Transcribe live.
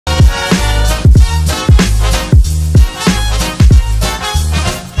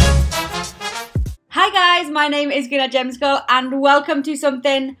my name is Gemzicle and welcome to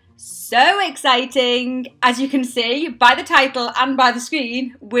something so exciting. As you can see by the title and by the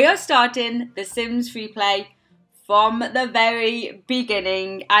screen, we are starting the Sims Freeplay from the very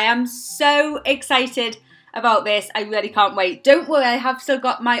beginning. I am so excited about this, I really can't wait. Don't worry, I have still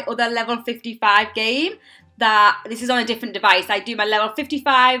got my other level 55 game. This is on a different device. I do my level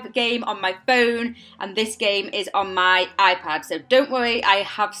 55 game on my phone and this game is on my iPad. So don't worry, I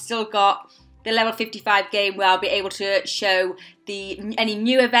have still got the level 55 game where I'll be able to show any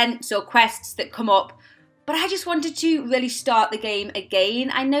new events or quests that come up. But I just wanted to really start the game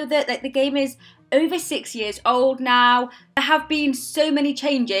again. I know that the game is over 6 years old now. There have been so many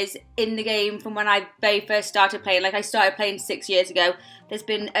changes in the game from when I very first started playing. Like I started playing 6 years ago. There's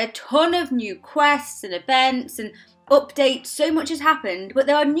been a ton of new quests and events and updates. So much has happened, but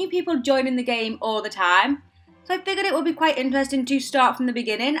there are new people joining the game all the time. So I figured it would be quite interesting to start from the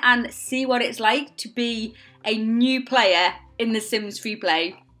beginning and see what it's like to be a new player in the Sims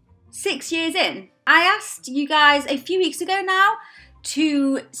Freeplay. 6 years in. I asked you guys a few weeks ago now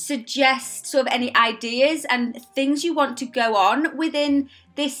to suggest sort of any ideas and things you want to go on within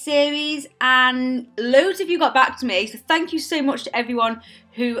this series, and loads of you got back to me, so thank you so much to everyone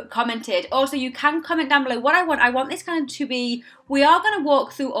who commented. Also, you can comment down below what I want. I want this kind of to be, we are going to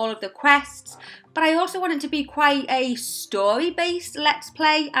walk through all of the quests, but I also want it to be quite a story-based Let's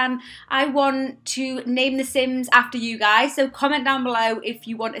Play, and I want to name the Sims after you guys. So comment down below if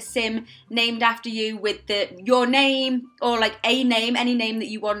you want a Sim named after you with your name, or like a name, any name that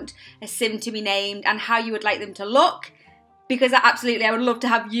you want a Sim to be named, and how you would like them to look. Because I would love to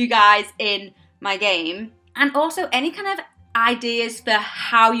have you guys in my game. And also any kind of ideas for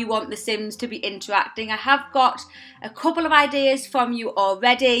how you want the Sims to be interacting. I have got a couple of ideas from you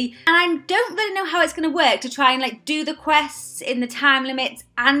already, and I don't really know how it's going to work to try and like do the quests in the time limits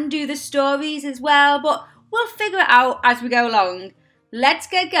and do the stories as well, but we'll figure it out as we go along. Let's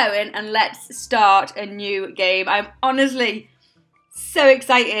get going and let's start a new game. I'm honestly so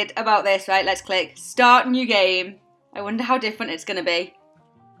excited about this. Right, let's click start new game. I wonder how different it's going to be.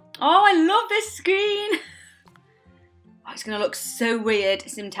 Oh, I love this screen. Oh, it's going to look so weird.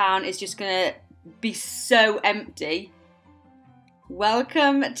 Simtown is just going to be so empty.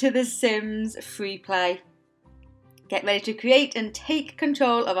 Welcome to the Sims Freeplay. Get ready to create and take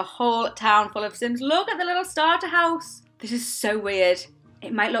control of a whole town full of Sims. Look at the little starter house. This is so weird.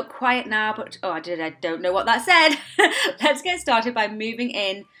 It might look quiet now, but I don't know what that said. Let's get started by moving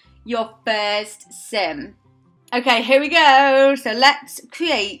in your first Sim. Okay, here we go. So let's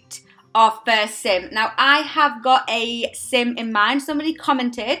create our first Sim. Now I have got a Sim in mind. Somebody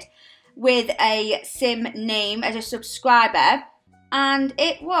commented with a Sim name as a subscriber, and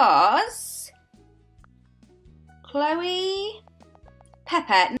it was Chloe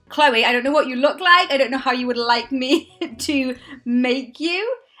Pepper. Chloe, I don't know what you look like. I don't know how you would like me to make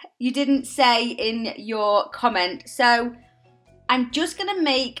you. You didn't say in your comment. So I'm just gonna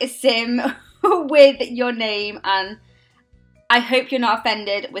make a Sim with your name, and I hope you're not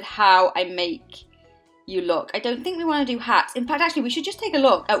offended with how I make you look. I don't think we want to do hats. In fact, actually, we should just take a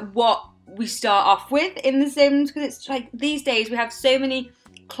look at what we start off with in The Sims, because it's like these days we have so many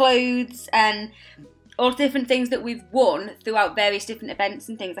clothes and all different things that we've won throughout various different events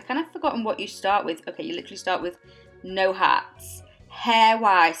and things. I kind of forgotten what you start with. Okay, you literally start with no hats.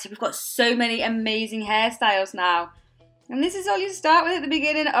 Hair-wise, so we've got so many amazing hairstyles now. And this is all you start with at the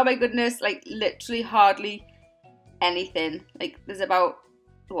beginning. Oh my goodness, like literally hardly anything. Like there's about,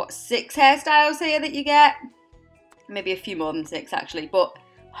 what, 6 hairstyles here that you get? Maybe a few more than 6 actually, but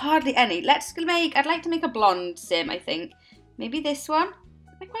hardly any. I'd like to make a blonde Sim, I think. Maybe this one.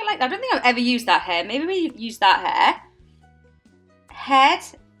 I quite like that. I don't think I've ever used that hair. Maybe we use that hair. Head.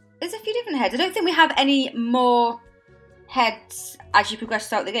 There's a few different heads. I don't think we have any more heads as you progress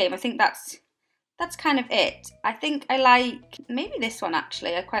throughout the game. I think that's kind of it. I think I like maybe this one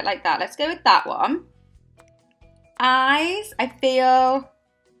actually. I quite like that. Let's go with that one. Eyes, let's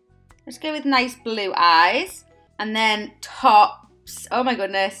go with nice blue eyes. And then tops. Oh my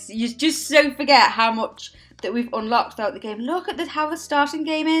goodness. You just so forget how much that we've unlocked throughout the game. Look at how the starting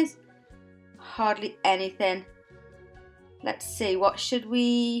game is. Hardly anything. Let's see, what should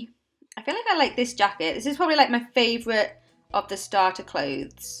we... I feel like I like this jacket. This is probably like my favourite of the starter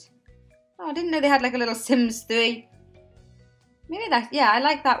clothes. Oh, I didn't know they had like a little Sims 3. Maybe yeah, I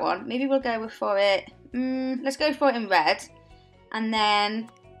like that one. Maybe we'll go for it. Let's go for it in red. And then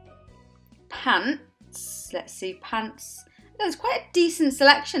pants. Let's see, pants. There's quite a decent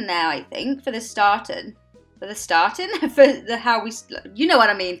selection there, I think, for the starting. For you know what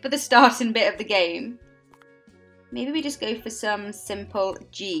I mean, for the starting bit of the game. Maybe we just go for some simple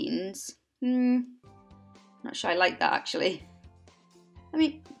jeans. Not sure I like that actually. I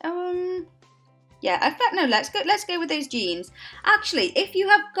mean, yeah, in fact, no, let's go with those jeans. Actually, if you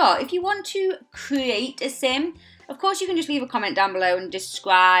want to create a sim, of course you can just leave a comment down below and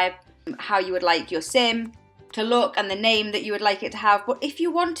describe how you would like your sim to look and the name that you would like it to have. But if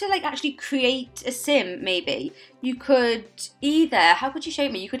you want to like actually create a sim, maybe you could either, how could you show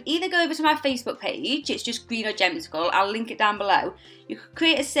me? You could either go over to my Facebook page, it's just Greenoid Gemzicle, I'll link it down below. You could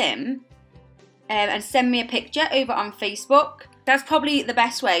create a sim and send me a picture over on Facebook. That's probably the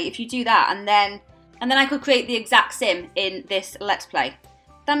best way if you do that, and then I could create the exact sim in this Let's Play.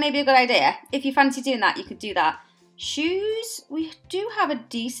 That may be a good idea. If you fancy doing that, you could do that. Shoes, we do have a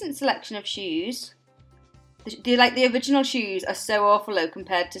decent selection of shoes. The original shoes are so awful though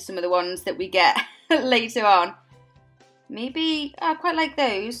compared to some of the ones that we get later on. Maybe, I quite like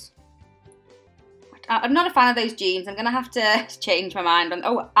those. I'm not a fan of those jeans. I'm going to have to change my mind on,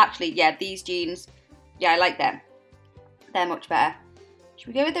 oh, actually, yeah, these jeans. Yeah, I like them. They're much better. Should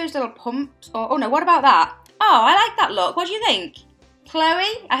we go with those little pumps? Or, oh no, what about that? Oh, I like that look. What do you think?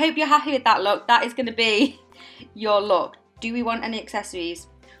 Chloe, I hope you're happy with that look. That is going to be your look. Do we want any accessories?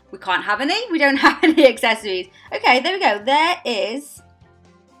 We can't have any. We don't have any accessories. Okay, there we go. There is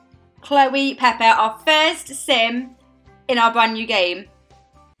Chloe Pepper, our first sim in our brand new game.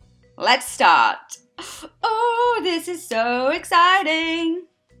 Let's start. Oh, this is so exciting.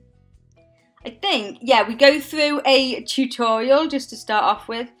 I think, yeah, we go through a tutorial just to start off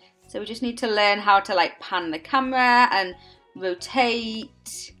with. So we just need to learn how to like pan the camera and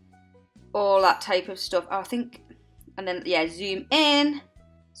rotate, all that type of stuff. Oh, I think, and then, yeah, zoom in,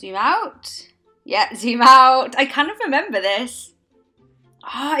 zoom out. Yeah, zoom out. I kind of remember this. Oh,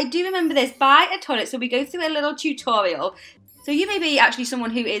 I do remember this. Buy a toilet. So we go through a little tutorial. So you may be actually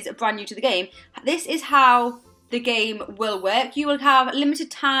someone who is brand new to the game. This is how the game will work. You will have limited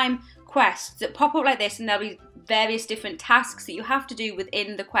time quests that pop up like this, and there'll be various different tasks that you have to do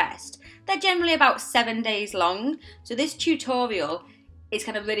within the quest. They're generally about 7 days long. So this tutorial is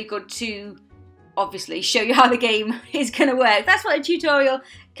kind of really good to obviously show you how the game is going to work. That's what a tutorial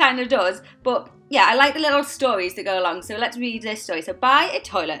kind of does. But yeah, I like the little stories that go along. So let's read this story. So buy a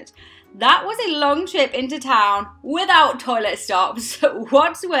toilet. That was a long trip into town without toilet stops.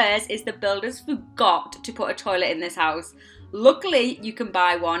 What's worse is the builders forgot to put a toilet in this house. Luckily, you can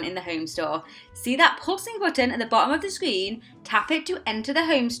buy one in the home store. See that pulsing button at the bottom of the screen? Tap it to enter the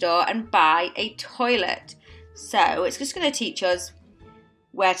home store and buy a toilet. So it's just going to teach us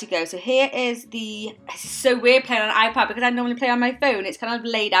where to go. So here is the, it's so weird playing on an iPad because I normally play on my phone. It's kind of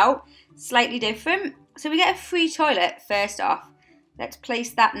laid out slightly different. So we get a free toilet first off. Let's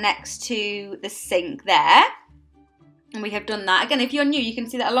place that next to the sink there. And we have done that. Again, if you're new, you can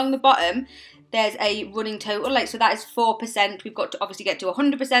see that along the bottom, there's a running total. Like, so that is 4%. We've got to obviously get to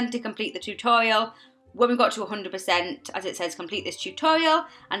 100% to complete the tutorial. When we've got to 100%, as it says, complete this tutorial.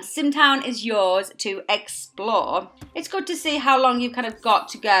 And Simtown is yours to explore. It's good to see how long you've kind of got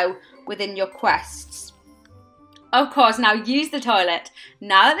to go within your quests. Of course, now use the toilet.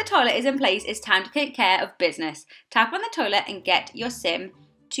 Now that the toilet is in place, it's time to take care of business. Tap on the toilet and get your sim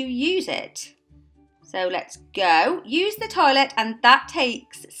to use it. So let's go. Use the toilet, and that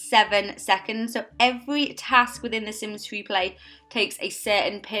takes 7 seconds. So every task within the Sims Freeplay takes a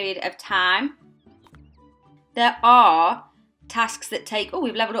certain period of time. There are tasks that take, oh,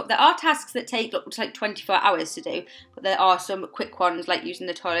 we've leveled up. There are tasks that take like 24 hours to do, but there are some quick ones like using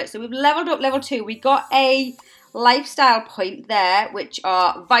the toilet. So we've leveled up level 2. We got a lifestyle point there, which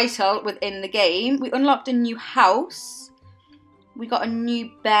are vital within the game. We unlocked a new house. We got a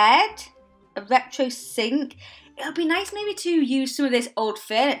new bed, a retro sink. It would be nice maybe to use some of this old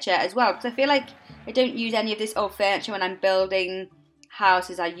furniture as well, because I feel like I don't use any of this old furniture when I'm building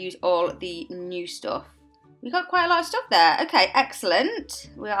houses. I use all the new stuff. We got quite a lot of stuff there. Okay, excellent.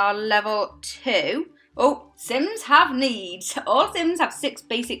 We are level 2. Oh, Sims have needs. All Sims have 6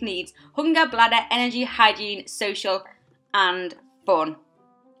 basic needs: hunger, bladder, energy, hygiene, social, and fun.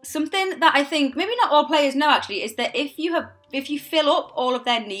 Something that I think maybe not all players know actually is that if you fill up all of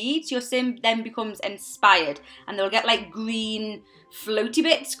their needs, your sim then becomes inspired, and they'll get like green floaty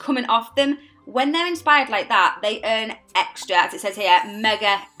bits coming off them. When they're inspired like that, they earn extra, as it says here,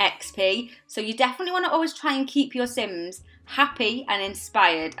 mega XP. So you definitely want to always try and keep your Sims happy and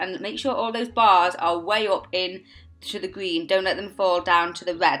inspired, and make sure all those bars are way up in to the green. Don't let them fall down to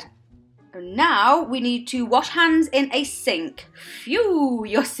the red. And now we need to wash hands in a sink. Phew,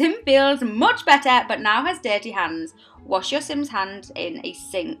 your sim feels much better, but now has dirty hands. Wash your sim's hands in a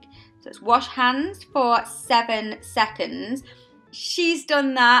sink. So let's wash hands for 7 seconds. She's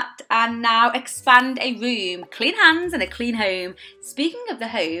done that, and now expand a room. Clean hands and a clean home. Speaking of the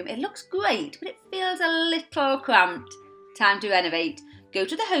home, it looks great, but it feels a little cramped. Time to renovate. Go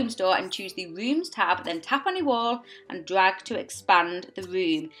to the home store and choose the rooms tab, then tap on your wall and drag to expand the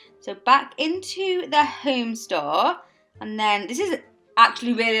room. So back into the home store, and then this is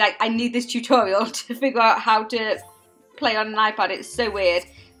actually really like, I need this tutorial to figure out how to play on an iPad. It's so weird.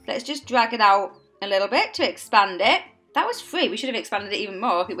 Let's just drag it out a little bit to expand it. That was free. We should have expanded it even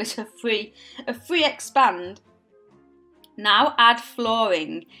more. It was a free expand. Now add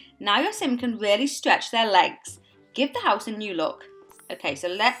flooring. Now your sim can really stretch their legs. Give the house a new look. Okay, so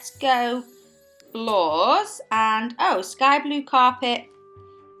let's go floors, and oh, sky blue carpet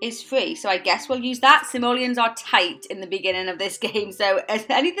is free. So I guess we'll use that. Simoleons are tight in the beginning of this game, so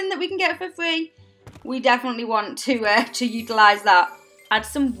anything that we can get for free, we definitely want to utilise that. Add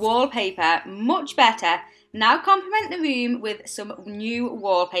some wallpaper, much better. Now complement the room with some new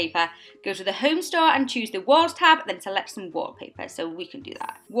wallpaper. Go to the home store and choose the walls tab, then select some wallpaper. So we can do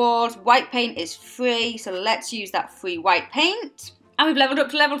that. Walls, white paint is free, so let's use that free white paint. And we've leveled up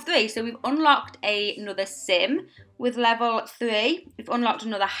to level 3, so we've unlocked another sim with level 3. We've unlocked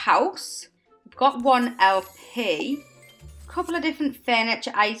another house. We've got one LP. A couple of different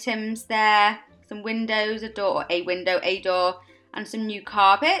furniture items there. Some windows, a door, a window, a door, and some new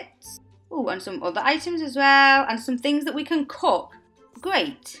carpets. Oh, and some other items as well, and some things that we can cook.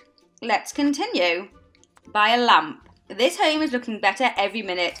 Great. Let's continue. Buy a lamp. This home is looking better every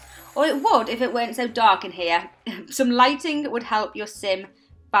minute, or it would if it weren't so dark in here. Some lighting would help your sim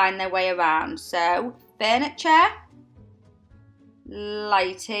find their way around. So, furniture,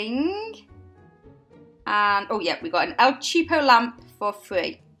 lighting, and oh yeah, we got an El Cheapo lamp for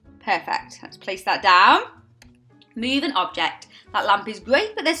free. Perfect. Let's place that down. Move an object. That lamp is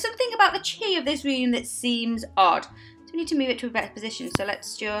great, but there's something about the tree of this room that seems odd. So we need to move it to a better position. So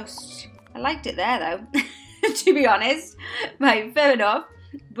let's just... I liked it there though, to be honest. Right, fair enough.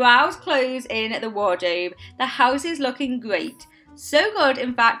 Browse clothes in the wardrobe. The house is looking great. So good,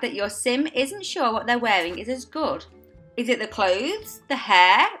 in fact, that your sim isn't sure what they're wearing is as good. Is it the clothes? The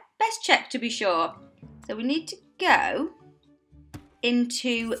hair? Best check to be sure. So we need to go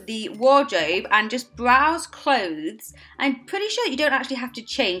into the wardrobe and just browse clothes. I'm pretty sure that you don't actually have to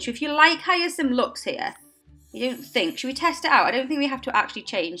change. So if you like how your sim looks here, you don't think, should we test it out? I don't think we have to actually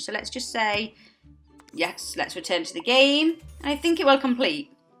change. So let's just say, yes, let's return to the game. And I think it will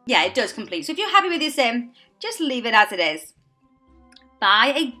complete. Yeah, it does complete. So if you're happy with your sim, just leave it as it is.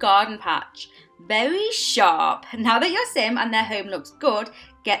 Buy a garden patch. Very sharp. Now that your sim and their home looks good,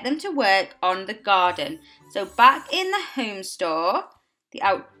 get them to work on the garden. So back in the home store, the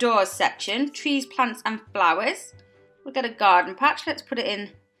outdoors section, trees, plants and flowers. We'll get a garden patch. Let's put it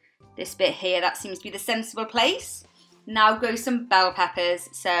in this bit here. That seems to be the sensible place. Now grow some bell peppers.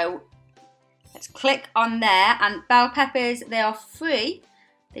 So let's click on there, and bell peppers, they are free.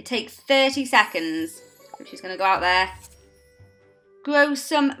 They take 30 seconds. So she's going to go out there. Grow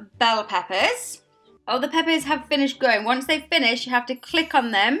some bell peppers. Oh, the peppers have finished growing. Once they've finished, you have to click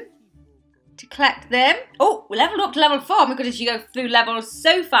on them to collect them. Oh, we leveled up to level 4. Oh my goodness, you go through levels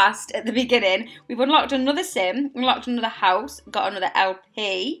so fast at the beginning. We've unlocked another sim, unlocked another house, got another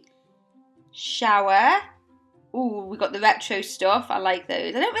LP, shower. Ooh, we got the retro stuff. I like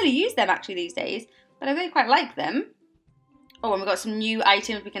those. I don't really use them actually these days, but I really quite like them. Oh, and we've got some new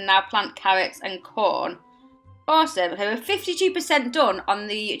items. We can now plant carrots and corn. Awesome. Okay, we're 52% done on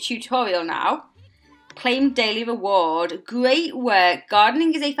the tutorial now. Claim daily reward. Great work.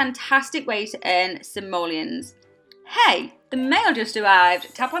 Gardening is a fantastic way to earn simoleons. Hey, the mail just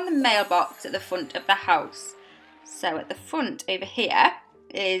arrived. Tap on the mailbox at the front of the house. So at the front over here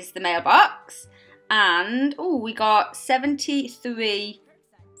is the mailbox. And, oh, we got 73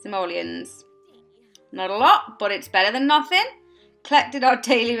 simoleons. Not a lot, but it's better than nothing. Collected our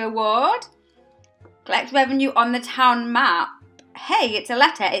daily reward. Collect revenue on the town map. Hey, it's a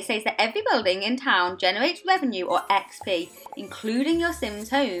letter. It says that every building in town generates revenue or XP, including your Sim's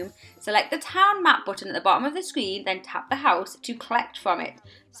home. Select the town map button at the bottom of the screen, then tap the house to collect from it.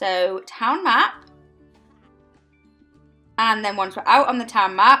 So, town map. And then once we're out on the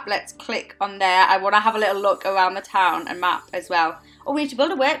town map, let's click on there. I want to have a little look around the town and map as well. Oh, we need to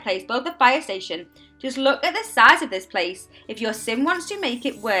build a workplace, build the fire station. Just look at the size of this place. If your sim wants to make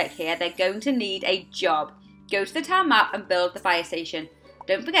it work here, they're going to need a job. Go to the town map and build the fire station.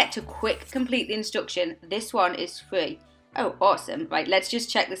 Don't forget to quick complete the instruction. This one is free. Oh, awesome. Right, let's just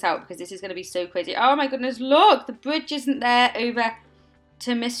check this out because this is going to be so crazy. Oh my goodness, look, the bridge isn't there over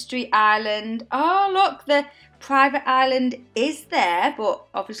to Mystery Island. Oh, look, the private island is there, but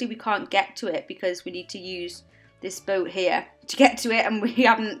obviously we can't get to it because we need to use this boat here to get to it, and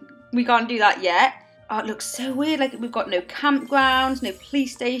we can't do that yet. Oh, it looks so weird. Like, we've got no campgrounds, no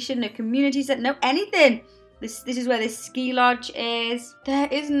police station, no community centre, no anything. This is where this ski lodge is. There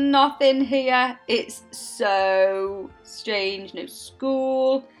is nothing here. It's so strange. No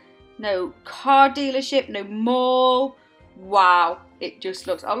school, no car dealership, no mall. Wow, it just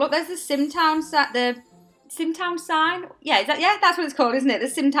looks. Oh look, there's the Simtown sign. Yeah, that's what it's called, isn't it?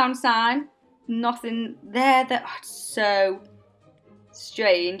 The Simtown sign. Nothing there. Oh, it's so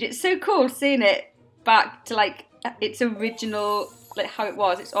strange. It's so cool seeing it back to like its original, like how it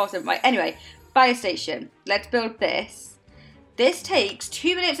was. It's awesome. Right, anyway, fire station. Let's build this. This takes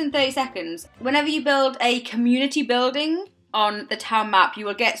 2 minutes and 30 seconds. Whenever you build a community building on the town map, you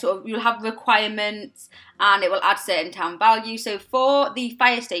will get you'll have requirements and it will add certain town value. So for the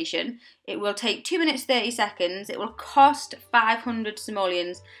fire station, it will take 2 minutes 30 seconds. It will cost 500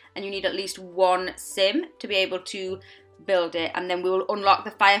 simoleons, and you need at least 1 sim to be able to build it. And then we will unlock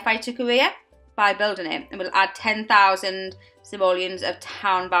the firefighter career by building it, and we'll add 10,000 simoleons of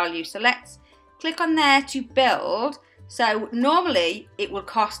town value. So let's click on there to build. So normally it will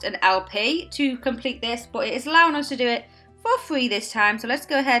cost an LP to complete this, but it is allowing us to do it for free this time. So let's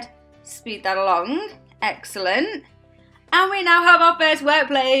go ahead, speed that along. Excellent. And we now have our first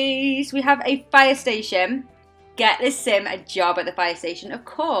workplace. We have a fire station. Get this sim a job at the fire station. Of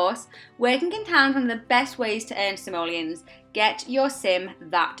course, working in town is one of the best ways to earn simoleons. Get your sim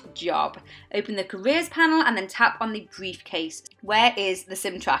that job. Open the careers panel and then tap on the briefcase. Where is the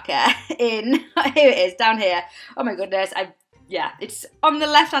sim tracker? Here it is, down here. Oh my goodness, yeah, it's on the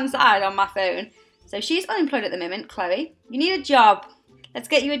left hand side on my phone. So she's unemployed at the moment, Chloe. You need a job. Let's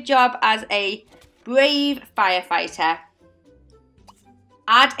get you a job as a brave firefighter.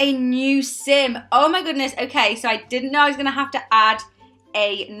 Add a new sim. Oh my goodness. Okay, so I didn't know I was going to have to add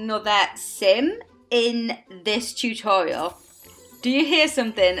another sim in this tutorial. Do you hear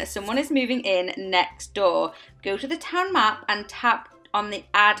something? Someone is moving in next door. Go to the town map and tap on the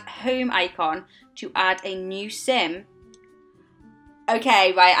add home icon to add a new sim.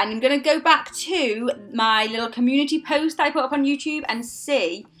 Okay, right, I'm going to go back to my little community post I put up on YouTube and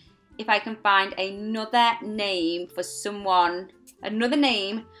see if I can find another name for someone, another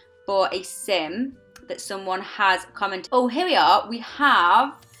name for a sim that someone has commented. Oh, here we are. We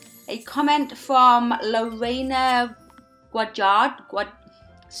have a comment from Lorena Guajard.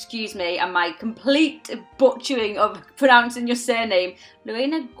 Excuse me, and my complete butchering of pronouncing your surname.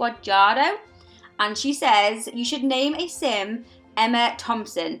 Lorena Guajardo. And she says, you should name a sim Emma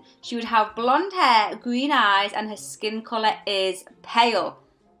Thompson. She would have blonde hair, green eyes, and her skin colour is pale.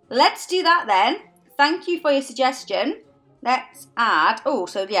 Let's do that then. Thank you for your suggestion. Let's add, oh,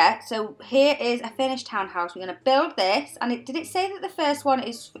 so yeah, so here is a finished townhouse. We're going to build this, and did it say that the first one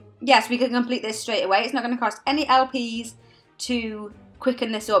is, yes, we can complete this straight away. It's not going to cost any LPs to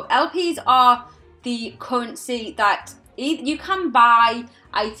quicken this up. LPs are the currency that you can buy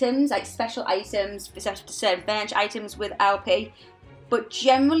items, like special items, certain furniture items with LP, but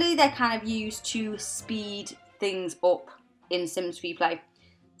generally they're kind of used to speed things up in Sims Freeplay.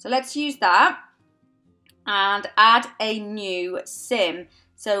 So let's use that and add a new sim.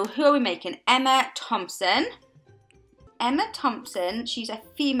 So who are we making? Emma Thompson. Emma Thompson, she's a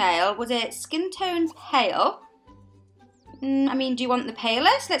female. Was it skin tones pale? I mean, do you want the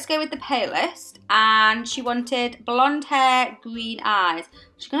palest? Let's go with the palest. And she wanted blonde hair, green eyes.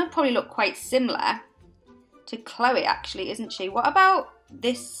 She's going to probably look quite similar to Chloe, actually, isn't she? What about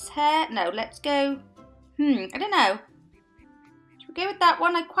this hair? No, let's go. I don't know. Go with that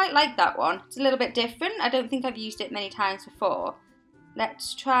one. I quite like that one. It's a little bit different. I don't think I've used it many times before.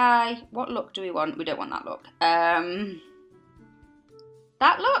 Let's try, what look do we want? We don't want that look.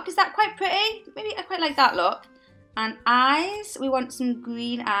 That look, is that quite pretty? Maybe I quite like that look. And eyes, we want some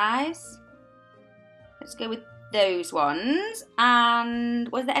green eyes. Let's go with those ones. And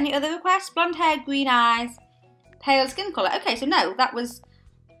was there any other requests? Blonde hair, green eyes, pale skin colour. Okay, so no, that was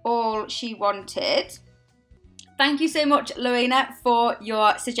all she wanted. Thank you so much, Lorena, for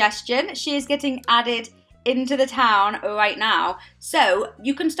your suggestion. She is getting added into the town right now. So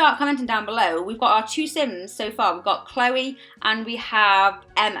you can start commenting down below. We've got our 2 Sims so far. We've got Chloe and we have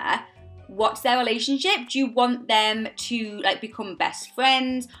Emma. What's their relationship? Do you want them to like become best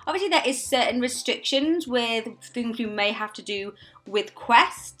friends? Obviously there is certain restrictions with things you may have to do with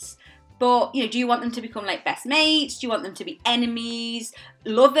quests. But, you know, do you want them to become like best mates? Do you want them to be enemies,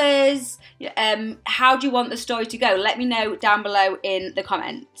 lovers? How do you want the story to go? Let me know down below in the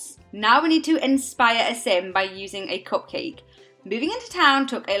comments. Now we need to inspire a sim by using a cupcake. Moving into town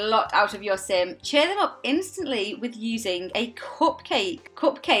took a lot out of your sim. Cheer them up instantly with using a cupcake.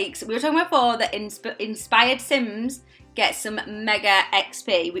 Cupcakes, we were talking before that inspired sims get some mega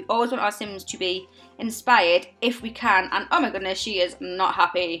XP. We always want our Sims to be inspired if we can. And oh my goodness, she is not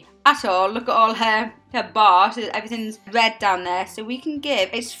happy at all. Look at all her bar. So everything's red down there. So we can give,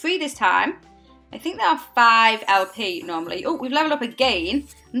 it's free this time. I think there are 5 LP normally. Oh, we've leveled up again.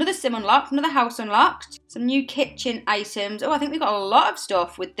 Another sim unlocked, another house unlocked. Some new kitchen items. Oh, I think we got a lot of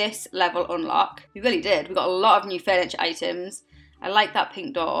stuff with this level unlock. We really did. We got a lot of new furniture items. I like that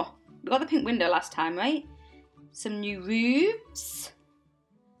pink door. We got the pink window last time, right? Some new roofs.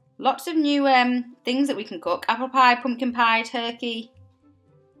 Lots of new things that we can cook. Apple pie, pumpkin pie, turkey.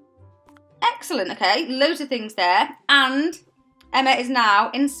 Excellent, okay. Loads of things there. And Emma is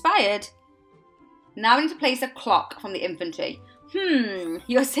now inspired. Now we need to place a clock from the infantry.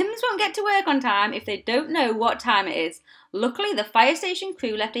 Your Sims won't get to work on time if they don't know what time it is. Luckily, the fire station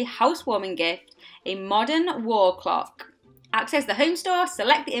crew left a housewarming gift, a modern wall clock. Access the home store,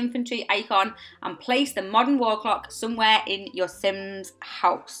 select the infantry icon, and place the modern wall clock somewhere in your Sim's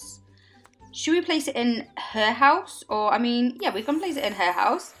house. Should we place it in her house? Or, I mean, yeah, we can place it in her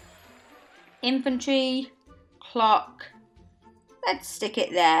house. Infantry, clock. Let's stick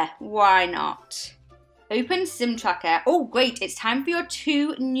it there. Why not? Open Sim Tracker. Oh, great. It's time for your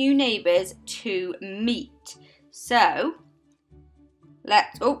 2 new neighbours to meet. So,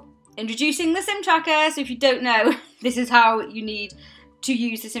 introducing the Sim Tracker. So if you don't know, this is how you need to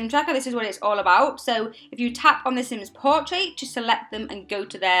use the Sim Tracker. This is what it's all about. So if you tap on the Sim's portrait, just select them and go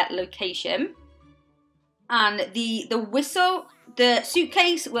to their location. And the whistle, the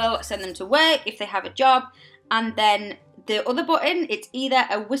suitcase will send them to work if they have a job. And then the other button, it's either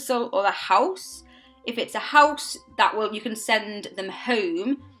a whistle or a house. If it's a house, you can send them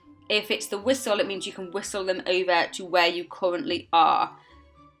home. If it's the whistle, it means you can whistle them over to where you currently are.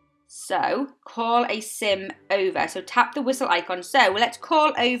 So, call a Sim over. So, tap the whistle icon. So, let's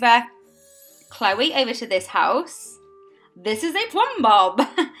call over Chloe over to this house. This is a plumb bob.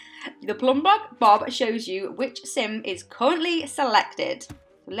 The plumb bob shows you which Sim is currently selected.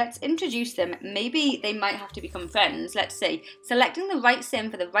 Let's introduce them. Maybe they might have to become friends. Let's see. Selecting the right Sim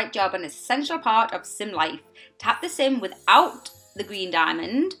for the right job is an essential part of Sim life. Tap the Sim without the green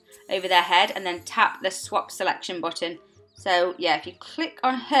diamond over their head and then tap the swap selection button. So yeah, if you click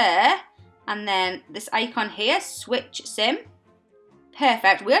on her and then this icon here, switch Sim.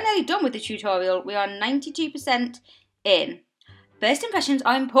 Perfect. We are nearly done with the tutorial. We are 92% in. First impressions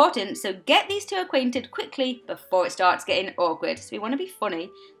are important, so get these 2 acquainted quickly before it starts getting awkward. So we want to be funny.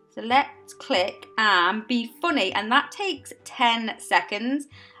 So let's click and be funny, and that takes 10 seconds.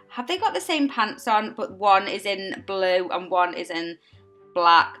 Have they got the same pants on, but one is in blue and one is in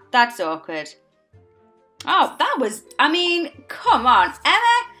black? That's awkward. Oh, that was, I mean, come on,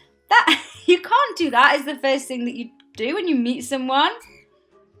 Emma, you can't do that as the first thing that you do when you meet someone.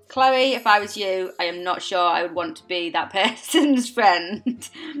 Chloe, if I was you, I am not sure I would want to be that person's friend.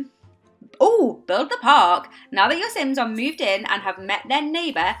 Oh, build the park. Now that your Sims are moved in and have met their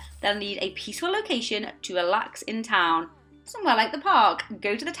neighbour, they'll need a peaceful location to relax in town. Somewhere like the park.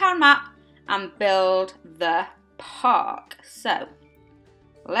 Go to the town map and build the park. So,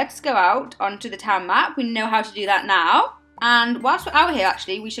 let's go out onto the town map. We know how to do that now. And whilst we're out here,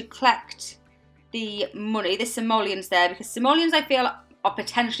 actually, we should collect the money. There's simoleons there, because simoleons, I feel, are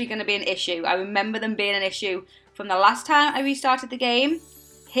potentially going to be an issue. I remember them being an issue from the last time I restarted the game.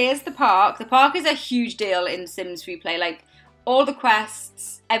 Here's the park. The park is a huge deal in Sims Freeplay. Like, all the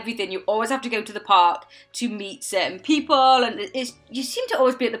quests, everything, you always have to go to the park to meet certain people, and you seem to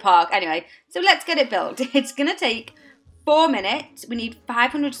always be at the park. Anyway, so let's get it built. It's going to take 4 minutes. We need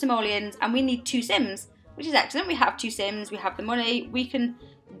 500 simoleons, and we need 2 Sims, which is excellent. We have 2 Sims, we have the money, we can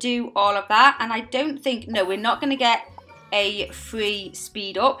do all of that, and I don't think, no, we're not going to get a free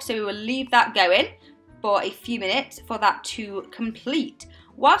speed up, so we will leave that going for a few minutes for that to complete.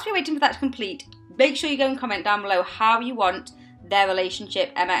 Whilst we're waiting for that to complete, make sure you go and comment down below how you want their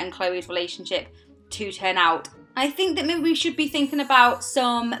relationship, Emma and Chloe's relationship, to turn out. I think that maybe we should be thinking about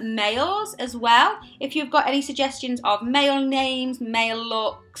some males as well. If you've got any suggestions of male names, male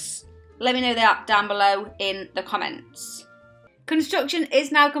looks, let me know that down below in the comments. Construction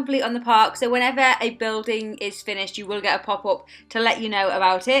is now complete on the park, so whenever a building is finished, you will get a pop-up to let you know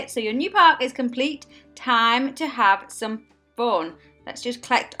about it. So your new park is complete. Time to have some fun. Let's just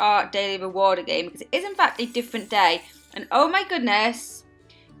collect our daily reward again, because it is in fact a different day. And oh my goodness,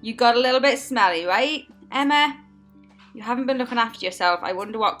 you got a little bit smelly, right? Emma, you haven't been looking after yourself. I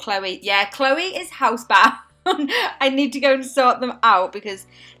wonder what Chloe... Yeah, Chloe is housebound. I need to go and sort them out, because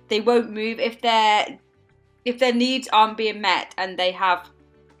they won't move if their needs aren't being met and they have,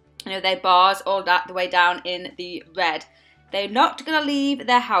 you know, their bars all that the way down in the red. They're not going to leave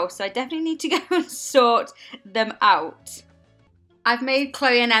their house, so I definitely need to go and sort them out. I've made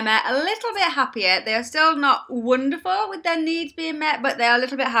Chloe and Emma a little bit happier. They are still not wonderful with their needs being met, but they are a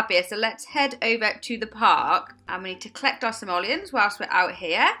little bit happier. So let's head over to the park, and we need to collect our simoleons whilst we're out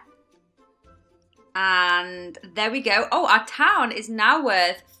here. And there we go. Oh, our town is now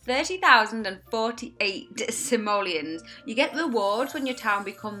worth 30,048 simoleons. You get rewards when your town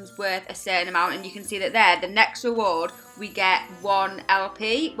becomes worth a certain amount, and you can see that there, the next reward, we get 1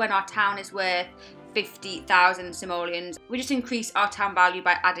 LP when our town is worth 50,000 simoleons. We just increase our town value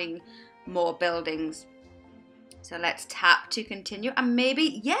by adding more buildings. So let's tap to continue, and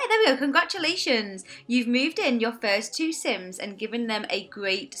maybe, yeah, there we go, congratulations! You've moved in your first 2 Sims and given them a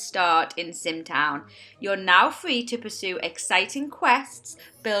great start in Simtown. You're now free to pursue exciting quests,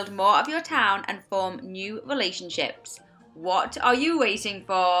 build more of your town, and form new relationships. What are you waiting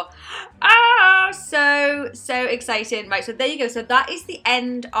for? Ah, so exciting. Right, so there you go. So that is the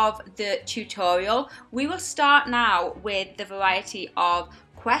end of the tutorial. We will start now with the variety of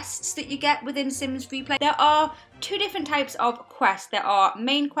quests that you get within Sims Freeplay. There are 2 different types of quests. There are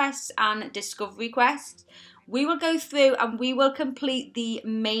main quests and discovery quests. We will go through and we will complete the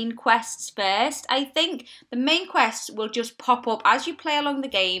main quests first. I think the main quests will just pop up as you play along the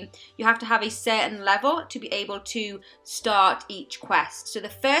game. You have to have a certain level to be able to start each quest. So the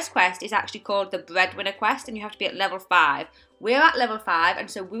first quest is actually called the Breadwinner quest, and you have to be at level 5. We're at level 5, and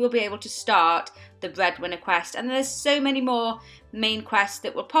so we will be able to start the Breadwinner quest. And there's so many more main quests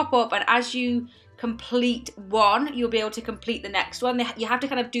that will pop up, and as you complete one, you'll be able to complete the next one. You have to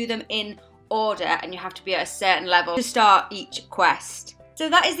kind of do them in order, and you have to be at a certain level to start each quest. So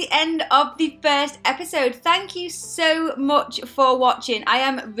that is the end of the first episode. Thank you so much for watching. I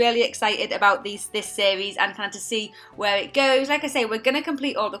am really excited about this series and kind of to see where it goes. Like I say, we're going to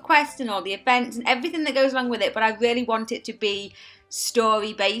complete all the quests and all the events and everything that goes along with it, but I really want it to be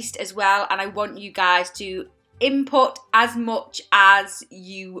story based as well, and I want you guys to input as much as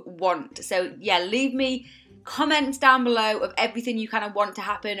you want. So yeah, leave me comments down below of everything you kind of want to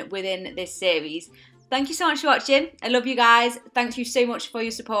happen within this series. Thank you so much for watching. I love you guys. Thank you so much for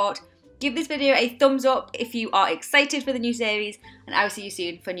your support. Give this video a thumbs up if you are excited for the new series, and I will see you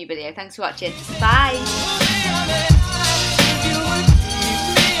soon for a new video. Thanks for watching. Bye.